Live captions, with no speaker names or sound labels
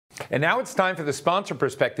And now it's time for the sponsor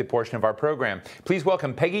perspective portion of our program. Please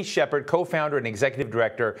welcome Peggy Shepard, co-founder and executive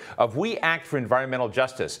director of We Act for Environmental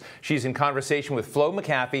Justice. She's in conversation with Flo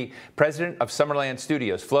McAfee, president of Summerland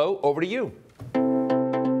Studios. Flo, over to you.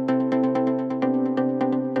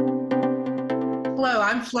 Hello,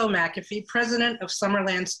 I'm Flo McAfee, president of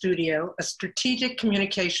Summerland Studio, a strategic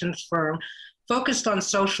communications firm focused on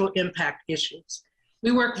social impact issues.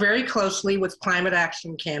 We work very closely with Climate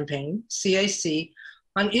Action Campaign, CAC,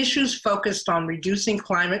 on issues focused on reducing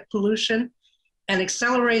climate pollution and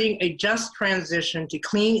accelerating a just transition to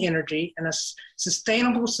clean energy and a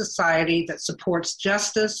sustainable society that supports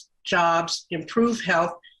justice, jobs, improved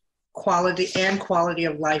health, quality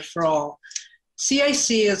of life for all.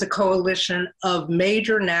 CAC is a coalition of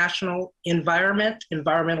major national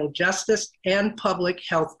environmental justice, and public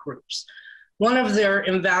health groups. One of their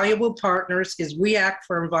invaluable partners is We Act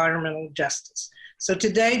for Environmental Justice. So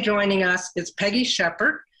today joining us is Peggy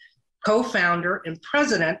Shepard, co-founder and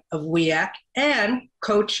president of We Act and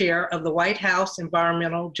co-chair of the White House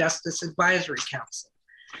Environmental Justice Advisory Council.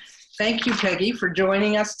 Thank you, Peggy, for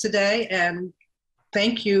joining us today, and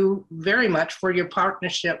thank you very much for your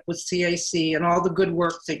partnership with CAC and all the good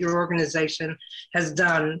work that your organization has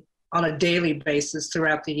done on a daily basis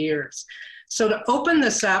throughout the years. So to open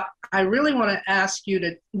this up, I really want to ask you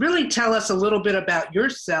to really tell us a little bit about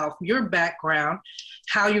yourself, your background,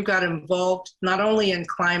 how you got involved not only in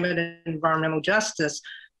climate and environmental justice,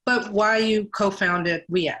 but why you co-founded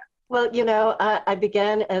We Act. Well, you know, I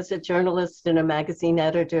began as a journalist and a magazine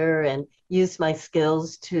editor and used my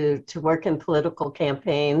skills to work in political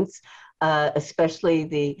campaigns, especially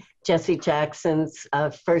the Jesse Jackson's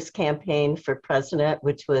first campaign for president,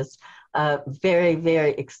 which was a very,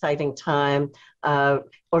 very exciting time,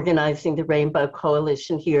 organizing the Rainbow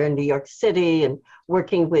Coalition here in New York City and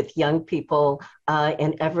working with young people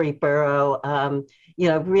in every borough, you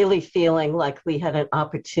know, really feeling like we had an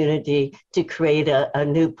opportunity to create a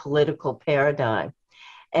new political paradigm.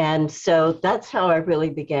 And so that's how I really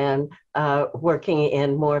began working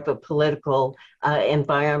in more of a political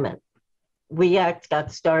environment. We Act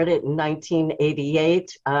got started in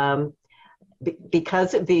 1988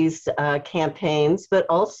 because of these campaigns, but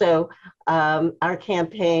also our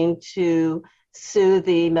campaign to sue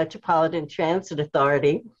the Metropolitan Transit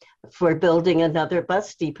Authority for building another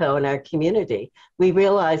bus depot in our community. We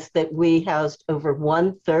realized that we housed over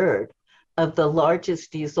 1/3 of the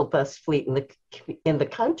largest diesel bus fleet in the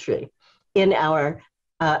country in our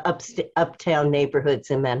uptown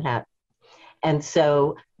neighborhoods in Manhattan. And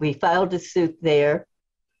so we filed a suit there.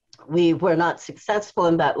 We were not successful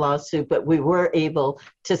in that lawsuit, but we were able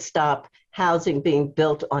to stop housing being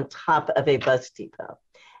built on top of a bus depot.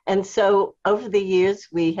 And so over the years,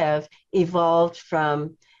 we have evolved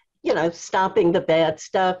from, you know, stopping the bad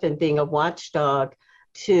stuff and being a watchdog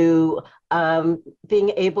to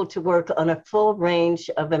being able to work on a full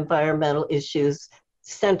range of environmental issues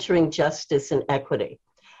centering justice and equity,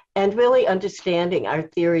 and really understanding our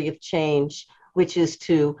theory of change, which is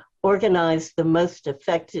to organize the most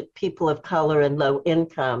affected people of color and low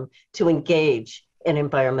income to engage in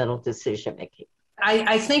environmental decision-making.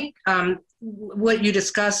 I think what you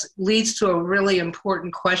discuss leads to a really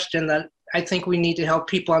important question that I think we need to help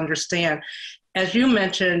people understand. As you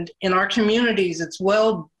mentioned, in our communities, it's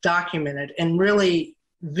well documented and really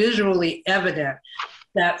visually evident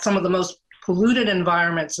that some of the most polluted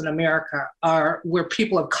environments in America are where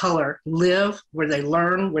people of color live, where they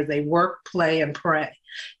learn, where they work, play, and pray.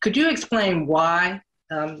 Could you explain why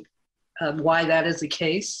that is the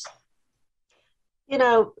case? You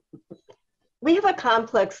know, we have a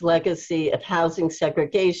complex legacy of housing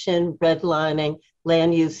segregation, redlining,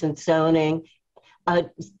 land use and zoning,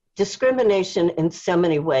 discrimination in so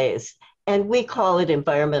many ways. And we call it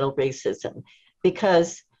environmental racism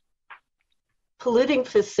because polluting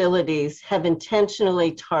facilities have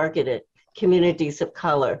intentionally targeted communities of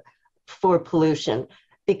color for pollution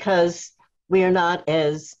because we are not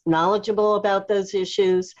as knowledgeable about those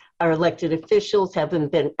issues. Our elected officials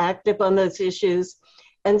haven't been active on those issues.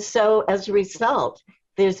 And so as a result,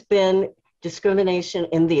 there's been discrimination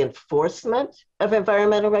in the enforcement of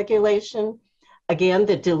environmental regulation. Again,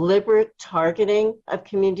 the deliberate targeting of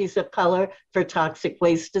communities of color for toxic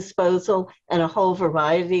waste disposal and a whole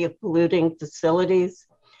variety of polluting facilities.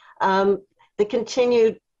 The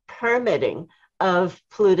continued permitting of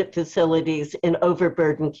polluted facilities in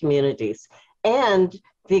overburdened communities, and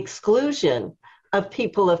the exclusion of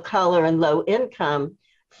people of color and low income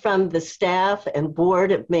from the staff and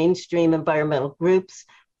board of mainstream environmental groups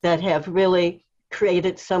that have really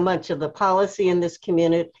created so much of the policy in this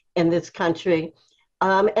community, in this country,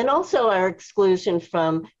 and also our exclusion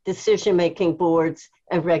from decision-making boards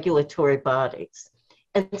and regulatory bodies.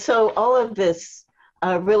 And so all of this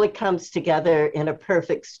really comes together in a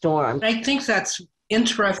perfect storm. I think that's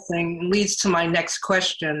interesting, leads to my next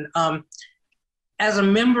question. As a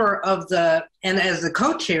member of and as the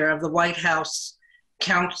co-chair of the White House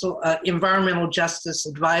Council, Environmental Justice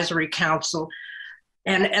Advisory Council,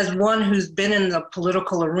 and as one who's been in the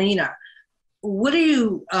political arena, what do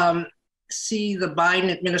you see the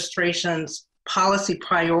Biden administration's policy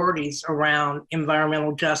priorities around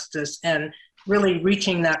environmental justice and really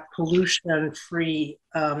reaching that pollution-free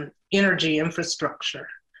energy infrastructure?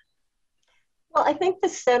 Well, I think the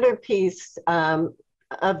centerpiece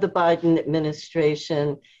of the Biden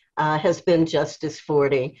administration has been Justice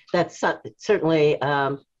 40. That's certainly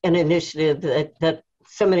an initiative that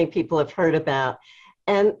so many people have heard about.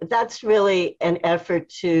 And that's really an effort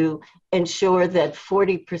to ensure that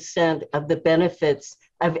 40% of the benefits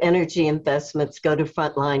of energy investments go to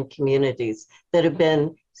frontline communities that have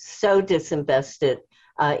been so disinvested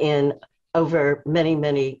in over many,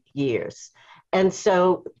 many years. And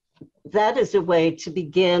so that is a way to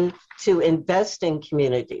begin to invest in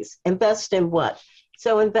communities. Invest in what?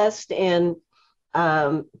 So invest in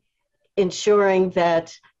ensuring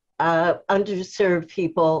that underserved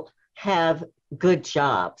people have good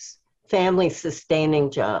jobs, family-sustaining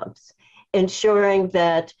jobs, ensuring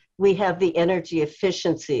that we have the energy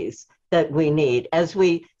efficiencies that we need as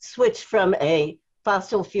we switch from a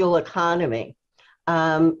fossil fuel economy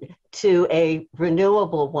to a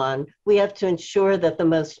renewable one. We have to ensure that the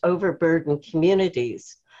most overburdened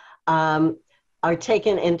communities are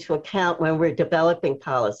taken into account when we're developing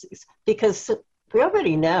policies, because we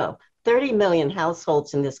already know 30 million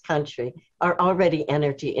households in this country are already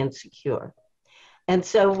energy insecure. And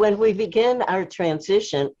so when we begin our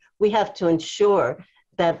transition, we have to ensure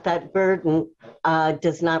that that burden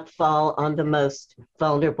does not fall on the most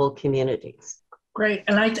vulnerable communities. Great.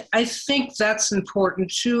 And I think that's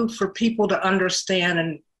important too for people to understand,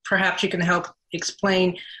 and perhaps you can help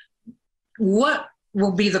explain what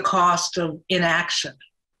will be the cost of inaction,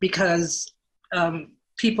 because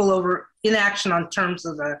people over inaction on terms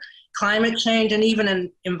of the climate change and even in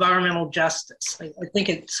environmental justice. I think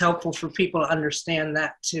it's helpful for people to understand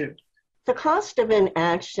that too. The cost of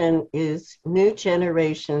inaction is new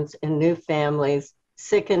generations and new families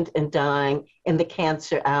sickened and dying in the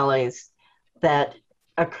cancer alleys that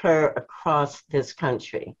occur across this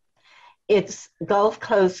country. It's Gulf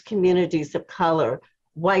Coast communities of color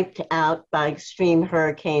wiped out by extreme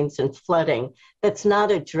hurricanes and flooding that's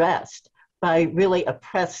not addressed by really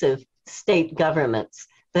oppressive state governments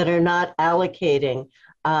that are not allocating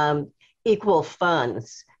equal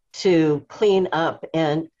funds to clean up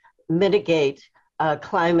and mitigate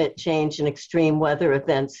climate change and extreme weather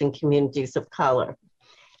events in communities of color.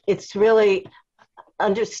 It's really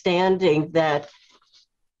understanding that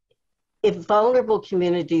if vulnerable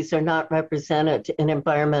communities are not represented in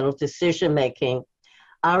environmental decision-making,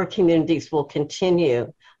 our communities will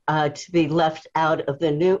continue to be left out of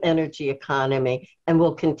the new energy economy and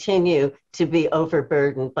will continue to be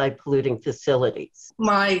overburdened by polluting facilities.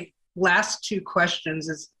 My last two questions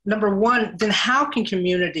is, number one, then how can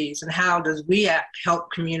communities and how does WE ACT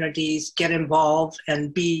help communities get involved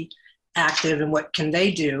and be active, and what can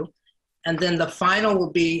they do? And then the final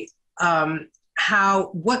will be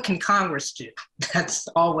what can Congress do? That's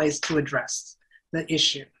always to address the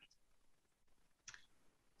issue.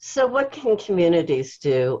 So what can communities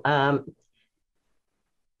do?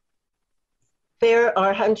 There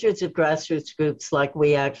are hundreds of grassroots groups like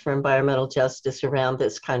WE ACT for Environmental Justice around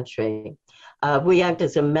this country. WE ACT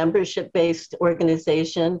is a membership-based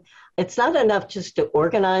organization. It's not enough just to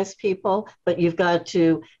organize people, but you've got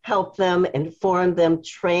to help them, inform them,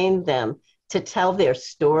 train them to tell their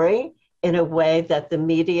story in a way that the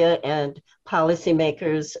media and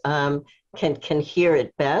policymakers can hear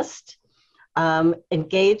it best.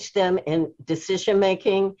 Engage them in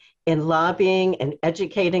decision-making, in lobbying and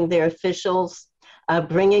educating their officials,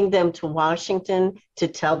 bringing them to Washington to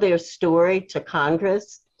tell their story to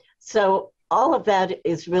Congress. So all of that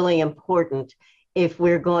is really important if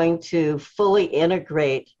we're going to fully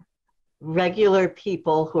integrate regular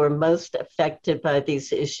people who are most affected by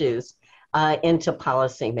these issues into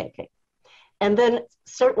policymaking. And then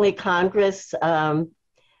certainly Congress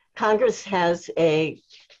has a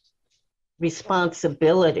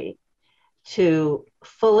responsibility to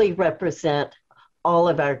fully represent all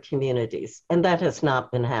of our communities, and that has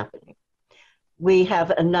not been happening. We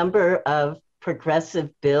have a number of progressive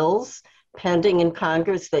bills pending in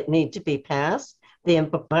Congress that need to be passed. The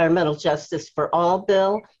Environmental Justice for All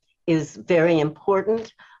bill is very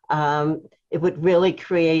important. It would really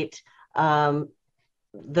create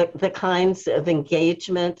the kinds of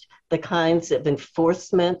engagement, the kinds of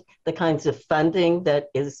enforcement, the kinds of funding that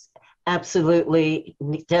is absolutely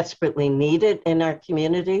desperately needed in our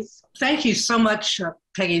communities. Thank you so much,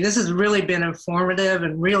 Peggy. This has really been informative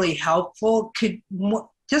and really helpful.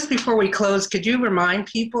 Just before we close, could you remind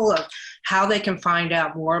people of how they can find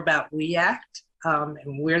out more about WE ACT and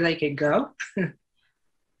where they could go?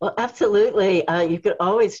 Well, absolutely. You could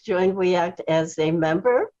always join WE ACT as a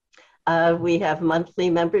member. We have monthly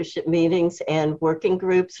membership meetings and working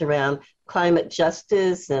groups around climate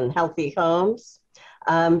justice and healthy homes.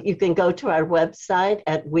 You can go to our website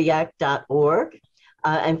at weact.org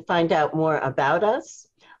and find out more about us.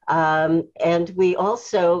 And we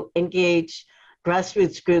also engage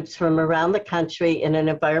grassroots groups from around the country in an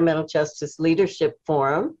environmental justice leadership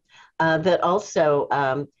forum that also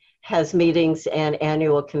has meetings and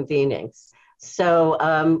annual convenings.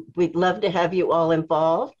 So we'd love to have you all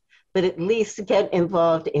involved, but at least get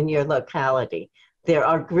involved in your locality. There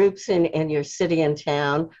are groups in your city and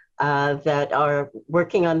town that are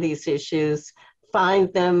working on these issues.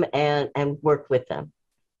 Find them and work with them.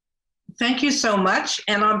 Thank you so much.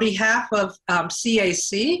 And on behalf of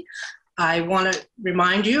CAC, I want to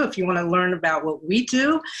remind you, if you want to learn about what we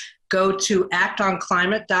do, go to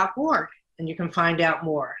actonclimate.org and you can find out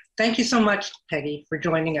more. Thank you so much, Peggy, for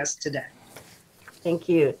joining us today. Thank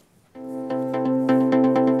you.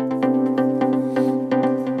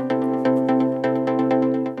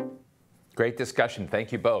 Great discussion.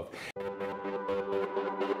 Thank you both.